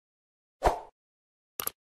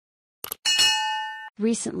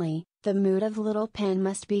Recently, the mood of Little Pen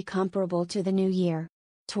must be comparable to the new year.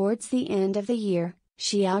 Towards the end of the year,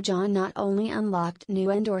 Xiao Zhan not only unlocked new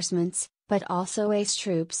endorsements, but also Ace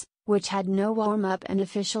Troops, which had no warm-up and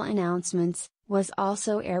official announcements, was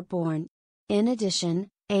also airborne. In addition,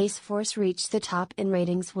 Ace Force reached the top in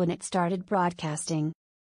ratings when it started broadcasting.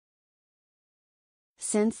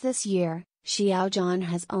 Since this year, Xiao Zhan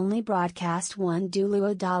has only broadcast one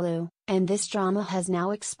Duluo Dalu, and this drama has now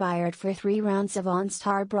expired for 3 rounds of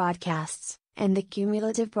on-star broadcasts, and the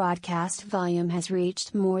cumulative broadcast volume has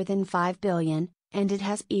reached more than 5 billion, and it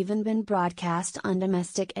has even been broadcast on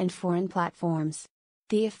domestic and foreign platforms.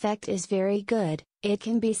 The effect is very good, it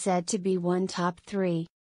can be said to be one top 3.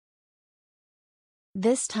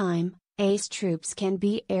 This time, Ace Troops can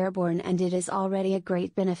be airborne and it is already a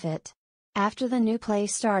great benefit. After the new play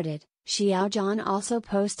started, Xiao Zhan also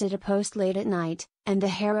posted a post late at night, and the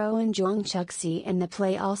heroine Zhong Chuxi in the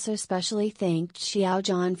play also specially thanked Xiao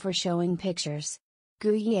Zhan for showing pictures.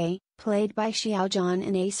 Gu Ye, played by Xiao Zhan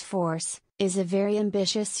in Ace Force, is a very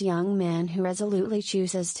ambitious young man who resolutely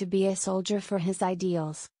chooses to be a soldier for his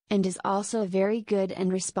ideals, and is also a very good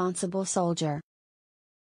and responsible soldier.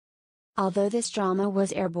 Although this drama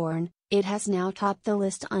was airborne, it has now topped the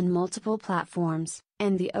list on multiple platforms,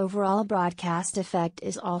 and the overall broadcast effect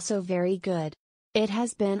is also very good. It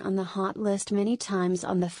has been on the hot list many times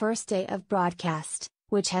on the first day of broadcast,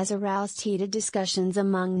 which has aroused heated discussions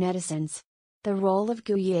among netizens. The role of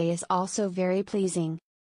Gu Ye is also very pleasing.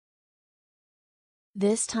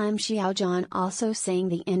 This time Xiao Zhan also sang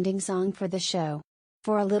the ending song for the show.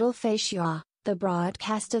 For a little Fei Xia, the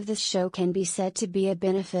broadcast of this show can be said to be a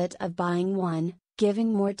benefit of buying one,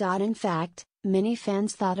 giving more. In fact, many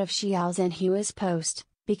fans thought of Xiao Zhan Hua's post,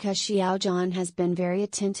 because Xiao Zhan has been very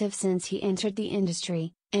attentive since he entered the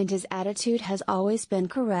industry, and his attitude has always been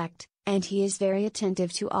correct, and he is very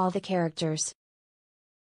attentive to all the characters.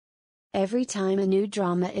 Every time a new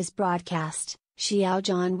drama is broadcast, Xiao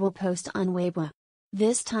Zhan will post on Weibo.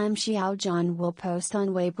 This time Xiao Zhan will post on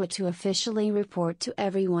Weibo to officially report to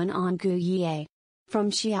everyone on Gu Ye.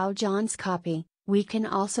 From Xiao Zhan's copy, we can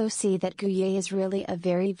also see that Gu Ye is really a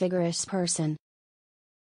very vigorous person.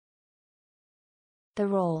 The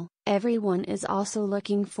role, everyone is also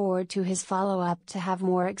looking forward to his follow-up to have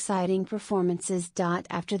more exciting performances.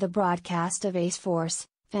 After the broadcast of Ace Force,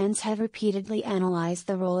 fans have repeatedly analyzed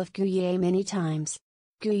the role of Gu Ye many times.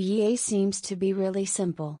 Gu Ye seems to be really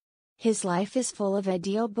simple. His life is full of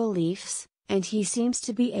ideal beliefs, and he seems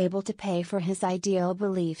to be able to pay for his ideal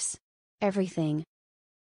beliefs. Everything,